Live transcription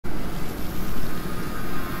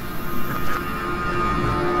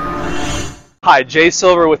Hi, Jay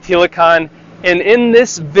Silver with Helicon, and in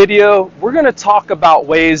this video we're going to talk about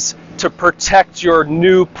ways to protect your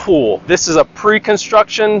new pool. This is a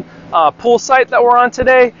pre-construction pool site that we're on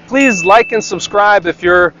today. Please like and subscribe if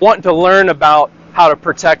you're wanting to learn about how to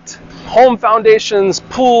protect home foundations,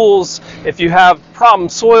 pools, if you have problem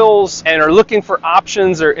soils and are looking for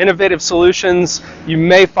options or innovative solutions, you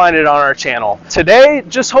may find it on our channel. Today,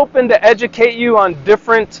 just hoping to educate you on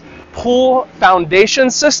different pool foundation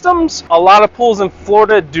systems. A lot of pools in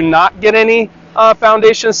Florida do not get any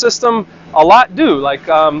foundation system. A lot do,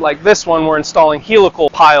 like this one, we're installing helical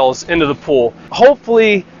piles into the pool.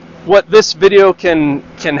 Hopefully what this video can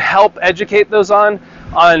help educate those on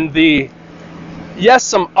the, yes,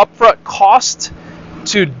 some upfront cost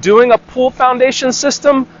to doing a pool foundation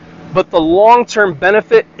system, but the long-term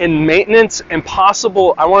benefit in maintenance and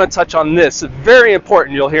possible, I want to touch on this, it's very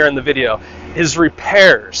important, you'll hear in the video, is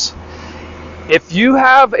repairs. If you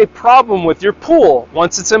have a problem with your pool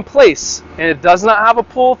once it's in place and it does not have a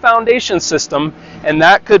pool foundation system, and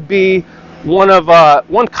that could be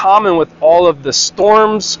one common with all of the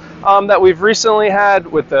storms that we've recently had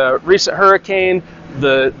with the recent hurricane,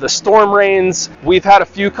 the storm rains. We've had a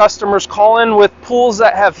few customers call in with pools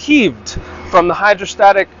that have heaved from the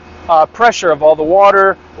hydrostatic pressure of all the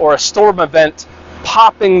water or a storm event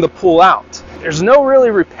popping the pool out. There's no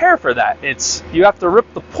really repair for that. You have to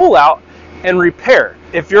rip the pool out and repair.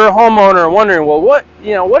 If you're a homeowner wondering, well, what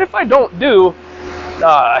if I don't do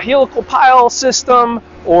a helical pile system,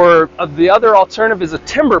 or the other alternative is a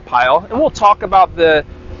timber pile, and we'll talk about the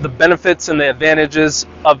benefits and the advantages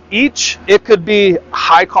of each. It could be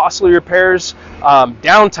high costly repairs,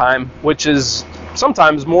 downtime, which is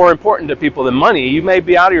sometimes more important to people than money. You may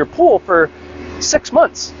be out of your pool for 6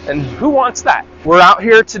 months, and who wants that? We're out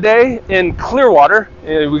here today in Clearwater.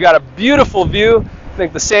 We got a beautiful view. I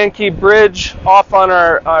think the Sandkey Bridge off on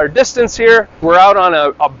our distance here. We're out on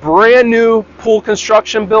a brand new pool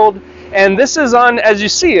construction build, and this is on, as you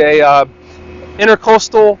see, a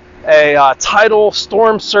intercoastal, a tidal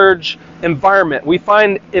storm surge environment. We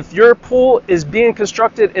find if your pool is being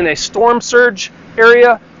constructed in a storm surge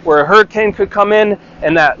area where a hurricane could come in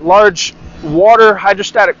and that large water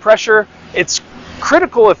hydrostatic pressure, it's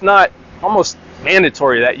critical, if not almost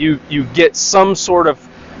mandatory, that you get some sort of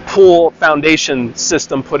pool foundation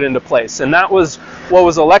system put into place. And that was what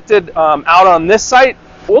was elected out on this site.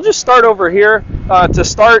 We'll just start over here to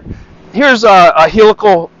start. Here's a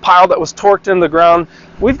helical pile that was torqued in the ground.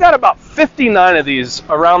 We've got about 59 of these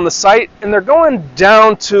around the site, and they're going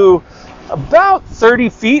down to about 30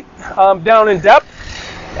 feet down in depth,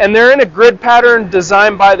 and they're in a grid pattern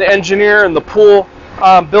designed by the engineer and the pool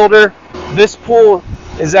builder. This pool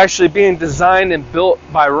is actually being designed and built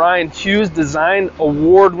by Ryan Hughes Design,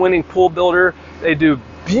 award-winning pool builder. They do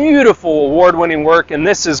beautiful award-winning work, and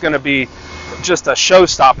this is going to be just a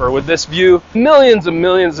showstopper with this view. Millions and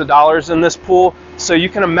millions of dollars in this pool, so you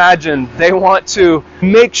can imagine they want to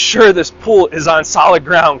make sure this pool is on solid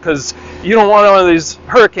ground, because you don't want one of these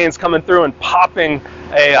hurricanes coming through and popping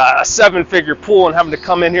a seven-figure pool and having to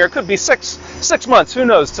come in here. It could be six months, who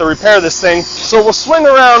knows, to repair this thing. So we'll swing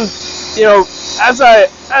around. As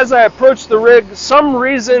I approach the rig, some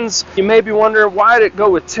reasons you may be wondering, why did it go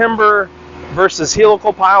with timber versus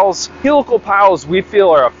helical piles? Helical piles, we feel,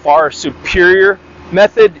 are a far superior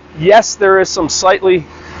method. Yes, there is some slightly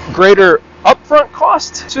greater upfront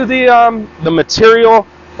cost to the material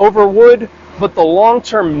over wood, but the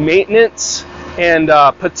long-term maintenance and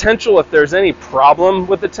potential, if there's any problem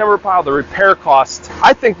with the timber pile, the repair cost,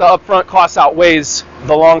 I think the upfront cost outweighs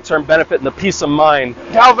the long-term benefit and the peace of mind.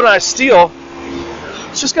 Galvanized steel,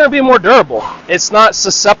 it's just going to be more durable. It's not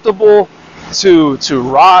susceptible to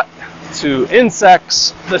rot, to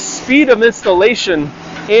insects. The speed of installation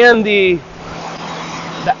and the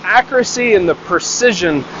accuracy and the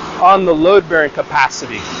precision on the load-bearing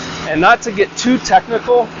capacity. And not to get too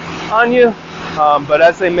technical on you, but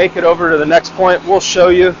as they make it over to the next point, we'll show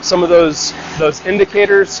you some of those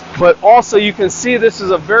indicators. But also you can see this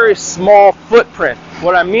is a very small footprint.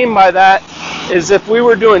 What I mean by that is if we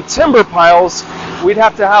were doing timber piles, we'd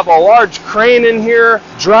have to have a large crane in here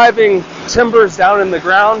driving timbers down in the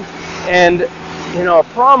ground. And a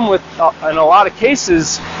problem with, in a lot of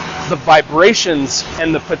cases, the vibrations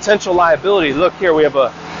and the potential liability. Look here, we have a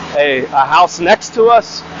house next to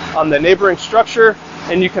us on the neighboring structure,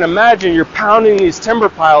 and you can imagine you're pounding these timber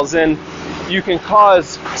piles in, you can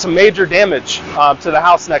cause some major damage to the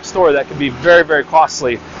house next door that could be very, very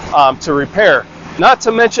costly to repair. Not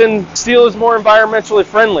to mention, steel is more environmentally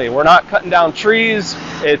friendly. We're not cutting down trees.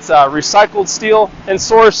 It's recycled steel and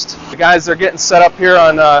sourced. The guys are getting set up here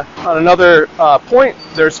on another point.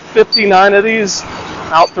 There's 59 of these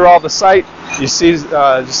out through all the site. You see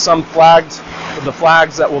just some flags, the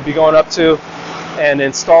flags that we'll be going up to and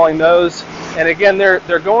installing those. And again,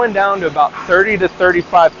 they're going down to about 30 to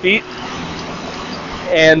 35 feet.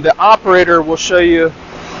 And the operator will show you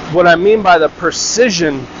what I mean by the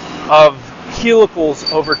precision of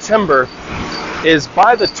helicals over timber is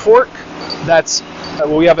by the torque that's,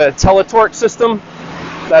 we have a teletorque system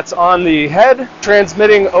that's on the head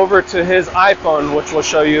transmitting over to his iPhone, which we'll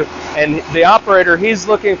show you. And the operator, he's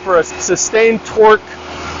looking for a sustained torque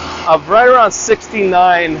of right around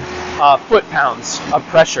 69 foot-pounds of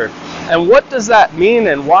pressure. And what does that mean,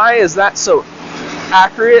 and why is that so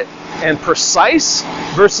accurate and precise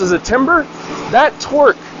versus a timber? That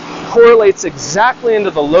torque correlates exactly into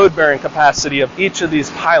the load-bearing capacity of each of these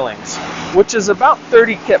pilings, which is about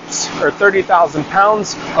 30 kips, or 30,000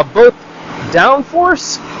 pounds of both down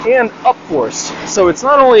force and up force. So it's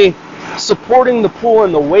not only supporting the pool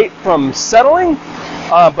and the weight from settling,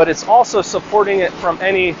 but it's also supporting it from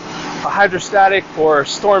any hydrostatic or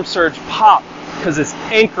storm surge pop, because it's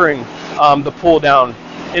anchoring the pool down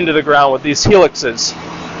into the ground with these helixes.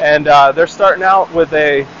 And they're starting out with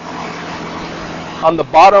on the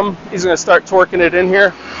bottom, he's going to start torquing it in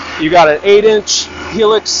here. You got an 8-inch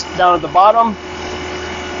helix down at the bottom,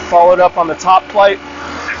 followed up on the top flight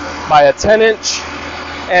by a 10-inch.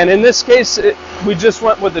 And in this case, we just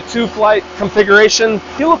went with the 2-flight configuration.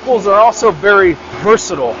 Helicals are also very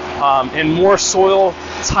versatile in more soil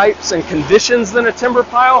types and conditions than a timber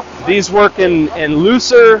pile. These work in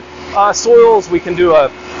looser soils. We can do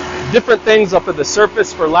different things up at the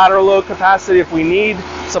surface for lateral load capacity if we need,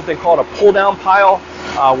 something called a pull-down pile,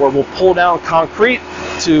 where we'll pull down concrete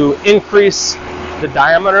to increase the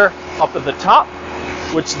diameter up at the top,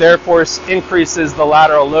 which therefore increases the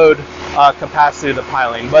lateral load capacity of the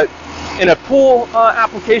piling. But in a pool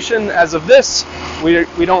application as of this,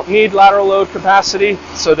 we don't need lateral load capacity,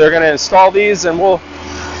 so they're going to install these, and we'll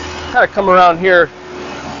kind of come around here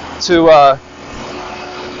to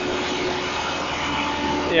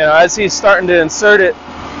as he's starting to insert it,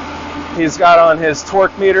 he's got on his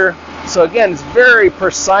torque meter. So again, it's very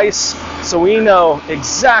precise, so we know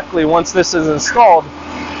exactly once this is installed.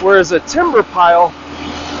 Whereas a timber pile,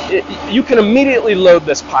 you can immediately load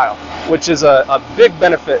this pile, which is a big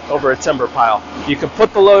benefit over a timber pile. You can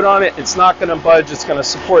put the load on it, it's not going to budge, it's going to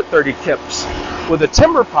support 30 kips. With a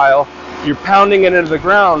timber pile, you're pounding it into the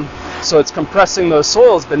ground, so it's compressing those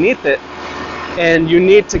soils beneath it, and you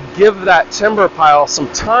need to give that timber pile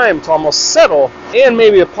some time to almost settle and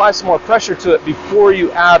maybe apply some more pressure to it before you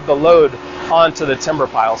add the load onto the timber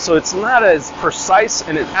pile. So it's not as precise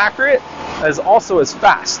and as accurate, as also as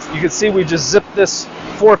fast. You can see we just zipped this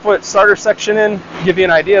 4-foot starter section in. To give you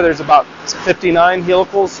an idea, there's about 59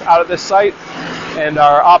 helicals out at this site, and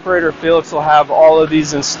our operator Felix will have all of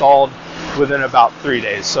these installed within about 3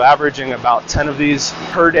 days, so averaging about 10 of these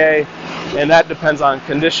per day, and that depends on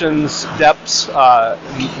conditions, depths,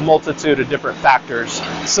 multitude of different factors.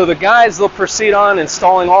 So the guys, they'll proceed on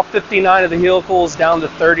installing all 59 of the helicals down to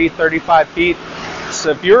 30, 35 feet.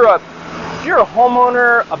 So if you're a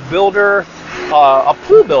homeowner, a builder, a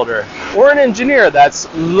pool builder, or an engineer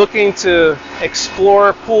that's looking to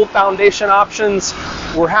explore pool foundation options,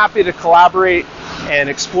 we're happy to collaborate and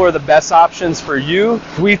explore the best options for you.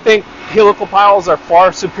 We think helical piles are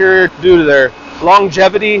far superior due to their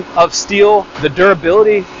longevity of steel, the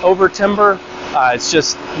durability over timber. It's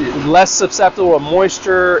just less susceptible to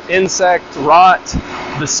moisture, insect, rot,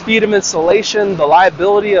 the speed of installation, the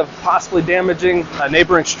liability of possibly damaging a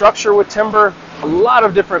neighboring structure with timber. A lot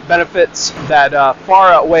of different benefits that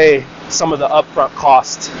far outweigh some of the upfront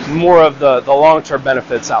costs. More of the long-term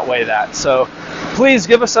benefits outweigh that. So please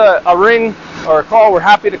give us a ring or a call. We're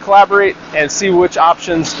happy to collaborate and see which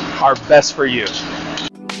options are best for you.